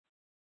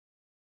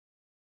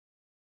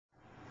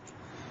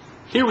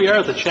Here we are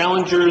at the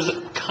Challengers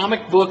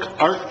Comic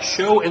Book Art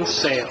Show and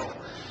Sale.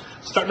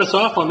 Starting us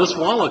off on this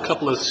wall, a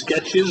couple of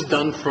sketches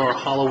done for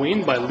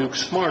Halloween by Luke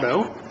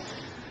Smarto.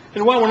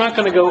 And while we're not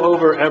going to go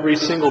over every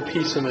single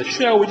piece in the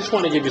show, we just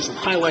want to give you some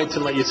highlights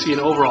and let you see an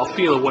overall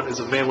feel of what is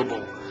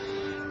available.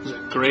 There's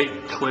a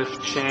great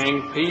Cliff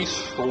Chang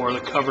piece for the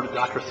cover to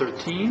Dr.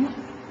 13.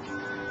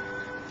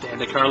 Dan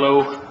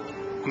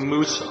DeCarlo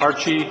Moose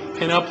Archie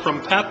pinup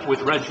from Pep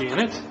with Reggie in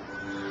it.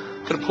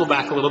 Going to pull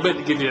back a little bit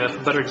to give you a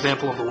better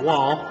example of the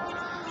wall.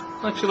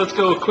 Actually, let's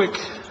go a quick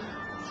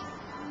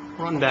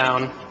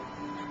rundown.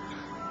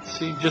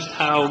 See just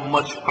how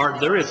much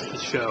art there is at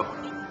this show.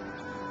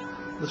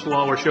 This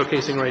wall we're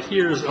showcasing right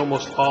here is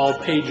almost all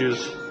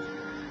pages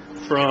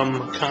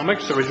from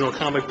comics, original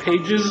comic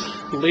pages,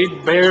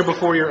 laid bare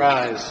before your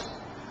eyes.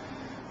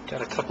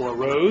 Got a couple of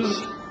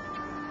rows.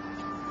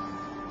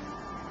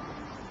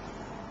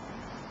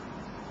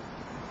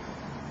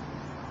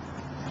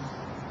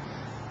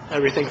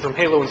 Everything from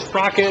Halo and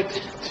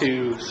Sprocket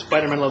to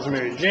Spider-Man Loves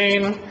Mary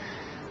Jane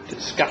to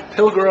Scott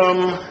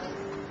Pilgrim,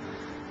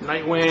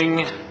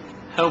 Nightwing,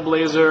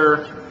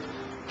 Hellblazer,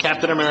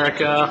 Captain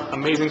America,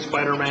 Amazing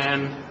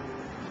Spider-Man,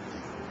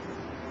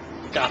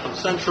 Gotham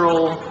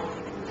Central,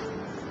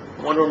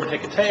 Wonder Woman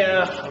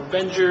Hecate,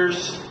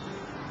 Avengers,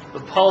 The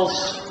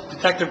Pulse,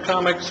 Detective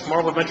Comics,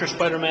 Marvel Adventure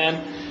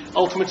Spider-Man,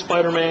 Ultimate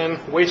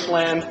Spider-Man,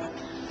 Wasteland,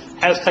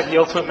 Aztec the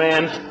Ultimate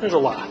Man. There's a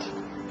lot.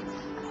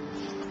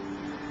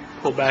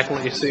 Pull back and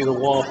let you see the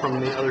wall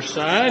from the other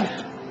side.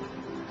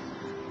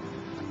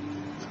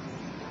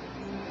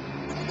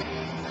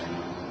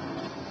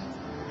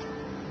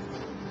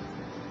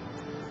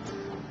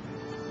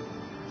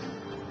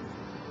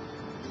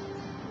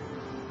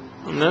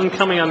 And then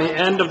coming on the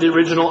end of the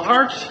original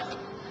art,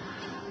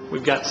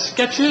 we've got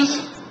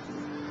sketches.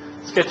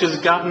 Sketches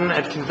gotten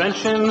at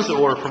conventions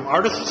or from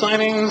artist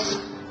signings.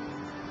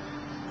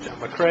 John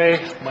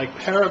McCrae, Mike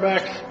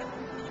Parabeck,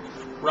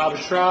 Rob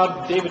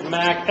Schraub, David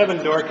Mack, Evan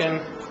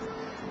Dorkin.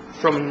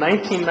 From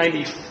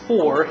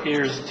 1994,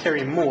 here's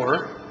Terry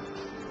Moore,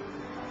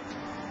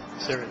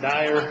 Sarah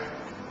Dyer.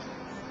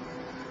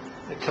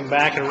 They come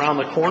back and around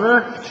the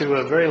corner to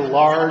a very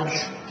large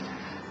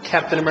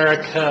Captain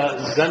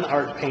America Zen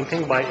art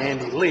painting by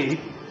Andy Lee.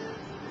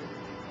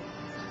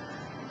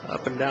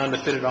 Up and down to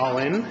fit it all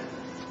in.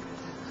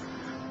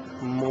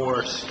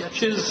 More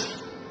sketches.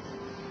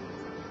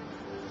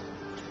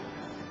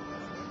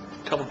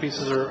 A couple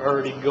pieces are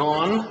already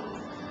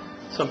gone.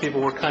 Some people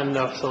were kind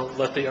enough to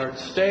let the art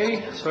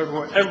stay,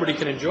 so everybody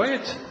can enjoy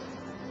it.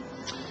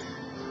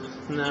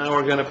 Now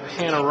we're going to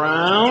pan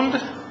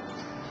around.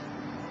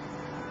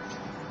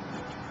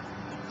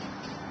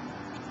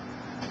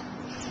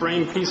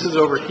 Frame pieces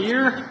over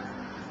here.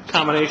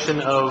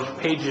 Combination of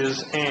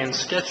pages and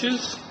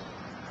sketches.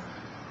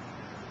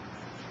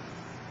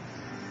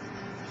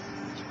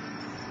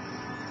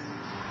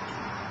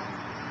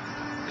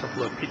 A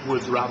couple of Pete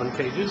Woods Robin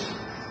pages.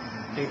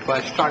 Inked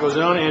by Chicago's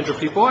own Andrew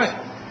Peapoy.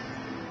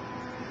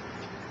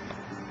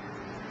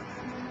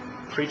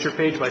 Preacher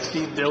page by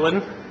Steve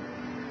Dillon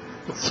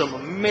with some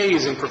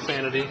amazing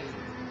profanity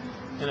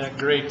and a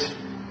great,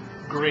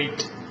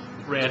 great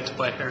rant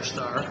by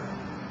Hairstar.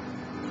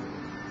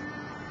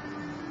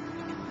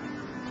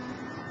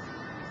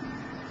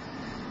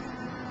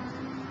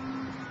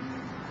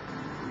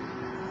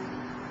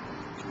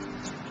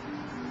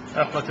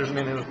 Oh, look, there's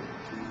me.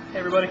 Hey,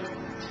 everybody.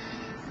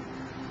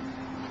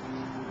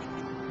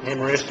 And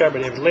Race Car by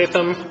David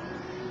Latham,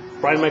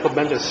 Brian Michael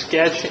Bendis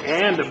sketch,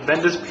 and a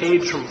Bendis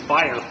page from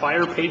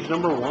Fire page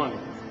number 1.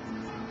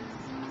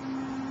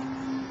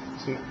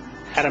 Some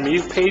Adam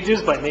Eve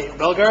pages by Nate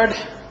Belgard,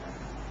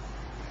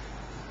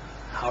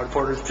 Howard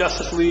Porter's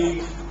Justice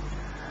League,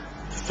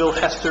 Phil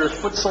Hester's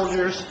Foot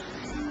Soldiers.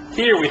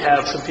 Here we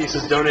have some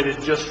pieces donated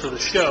just for the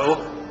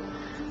show.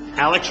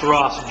 Alex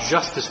Ross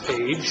Justice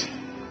page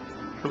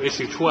from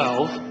issue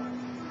 12.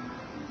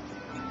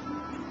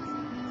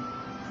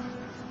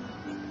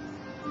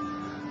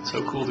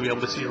 So cool to be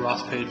able to see a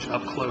Ross page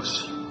up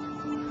close.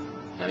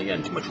 And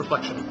again, too much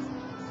reflection.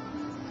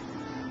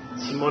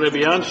 Simone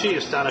Bianchi,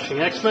 Astonishing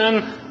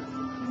X-Men.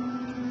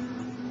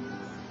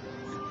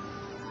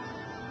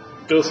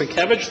 Bill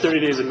Sienkiewicz, 30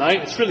 Days a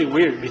Night. It's really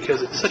weird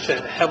because it's such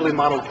a heavily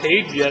modeled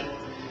page, yet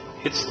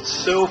it's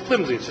so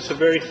flimsy. It's just a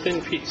very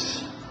thin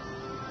piece.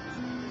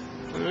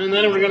 And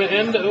then we're going to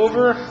end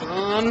over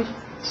on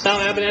Sal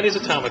Abinetti's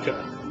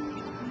Atomica.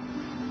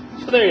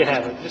 So there you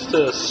have it. Just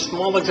a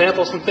small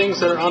example of some things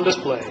that are on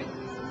display.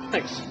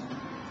 Thanks.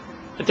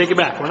 I take it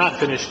back. We're not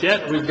finished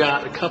yet. We've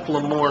got a couple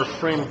of more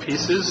framed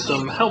pieces,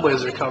 some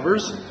Hellblazer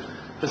covers.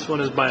 This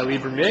one is by Lee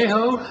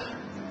Bermejo.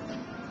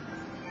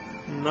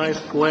 Nice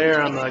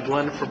glare on the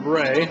Glenn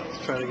Fabray.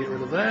 Let's try to get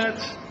rid of that.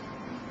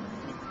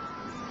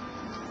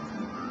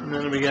 And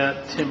then we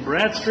got Tim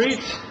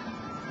Bradstreet.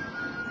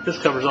 This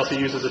cover is also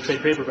used as a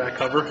trade paperback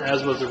cover,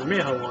 as was the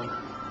Bermejo one.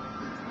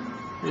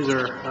 These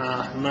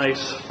are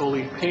nice,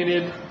 fully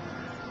painted,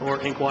 or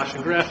ink wash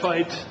and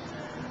graphite.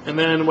 And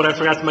then what I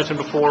forgot to mention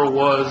before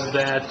was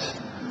that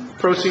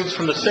proceeds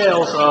from the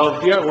sales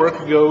of the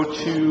artwork go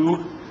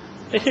to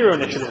a hero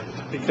initiative,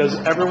 because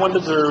everyone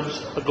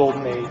deserves a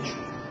golden age.